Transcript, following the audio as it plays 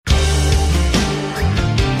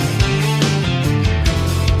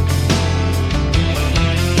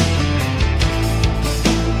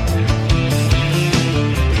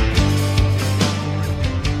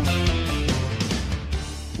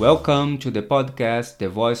Welcome to the podcast The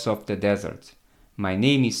Voice of the Desert. My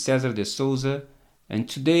name is Cesar de Souza, and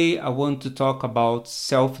today I want to talk about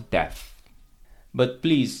self-death. But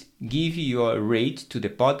please give your rate to the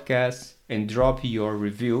podcast and drop your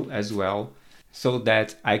review as well, so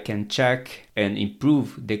that I can check and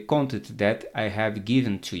improve the content that I have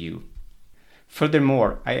given to you.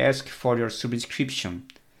 Furthermore, I ask for your subscription.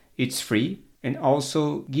 It's free and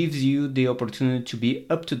also gives you the opportunity to be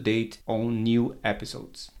up to date on new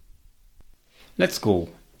episodes. Let's go.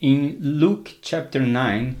 In Luke chapter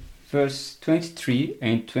 9, verse 23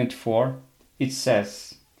 and 24, it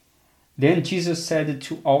says, "Then Jesus said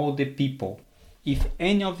to all the people, 'If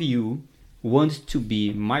any of you want to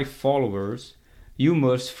be my followers, you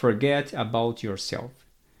must forget about yourself.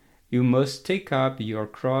 You must take up your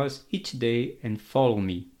cross each day and follow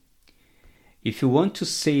me. If you want to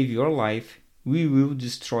save your life, we will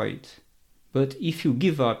destroy it. But if you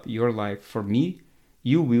give up your life for me,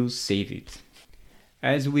 you will save it.'"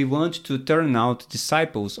 As we want to turn out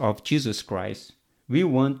disciples of Jesus Christ, we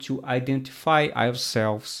want to identify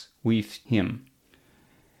ourselves with Him.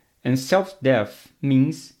 And self-death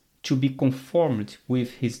means to be conformed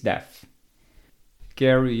with His death.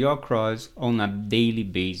 Carry your cross on a daily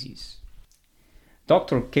basis.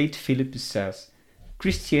 Dr. Kate Phillips says,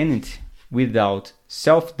 "Christianity without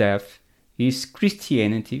self-death is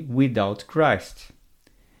Christianity without Christ."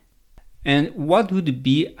 And what would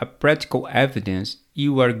be a practical evidence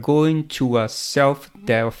you are going to a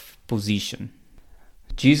self-death position?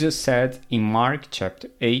 Jesus said in Mark chapter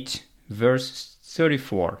 8, verse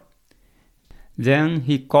 34, "Then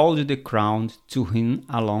he called the crowd to him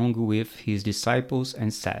along with his disciples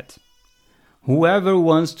and said, 'Whoever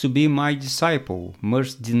wants to be my disciple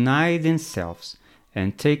must deny themselves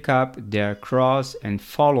and take up their cross and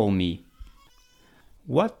follow me.'"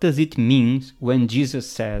 What does it mean when Jesus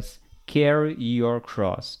says, "Carry your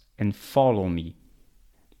cross and follow me"?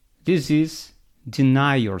 This is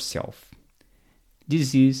deny yourself.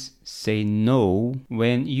 This is say no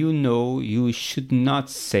when you know you should not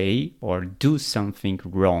say or do something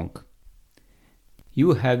wrong.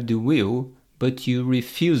 You have the will, but you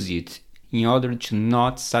refuse it in order to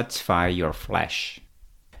not satisfy your flesh.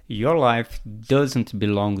 Your life doesn't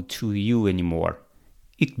belong to you anymore.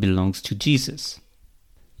 It belongs to Jesus.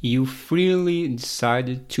 You freely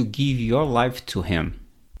decided to give your life to Him.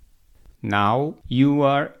 Now you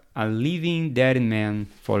are a living dead man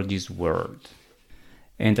for this world.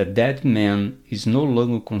 And a dead man is no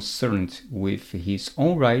longer concerned with his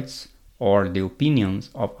own rights or the opinions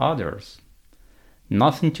of others.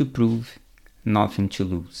 Nothing to prove, nothing to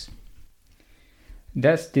lose.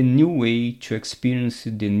 That's the new way to experience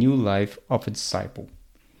the new life of a disciple.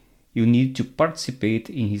 You need to participate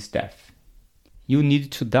in his death. You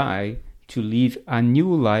need to die to live a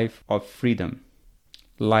new life of freedom.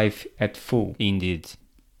 Life at full, indeed.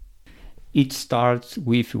 It starts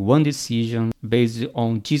with one decision based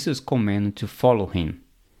on Jesus' command to follow Him: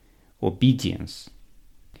 obedience.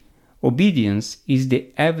 Obedience is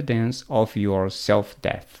the evidence of your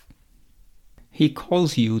self-death. He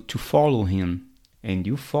calls you to follow Him, and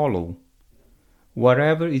you follow,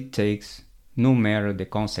 whatever it takes, no matter the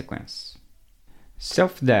consequence.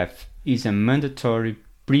 Self-death is a mandatory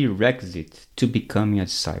prerequisite to becoming a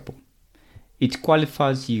disciple. It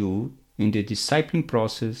qualifies you in the discipling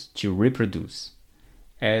process to reproduce,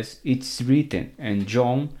 as it's written in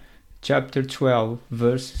John chapter 12,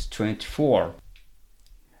 verse 24.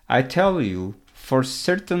 "I tell you for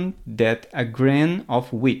certain that a grain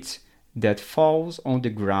of wheat that falls on the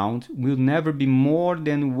ground will never be more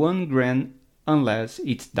than 1 grain unless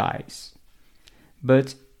it dies.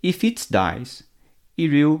 But if it dies,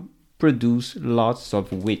 it will produce lots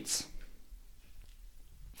of wheat."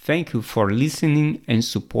 Thank you for listening and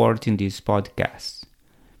supporting this podcast.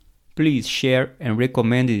 Please share and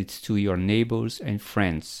recommend it to your neighbors and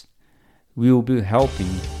friends. We will be helping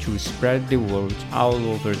to spread the word all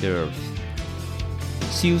over the earth.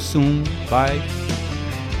 See you soon. Bye.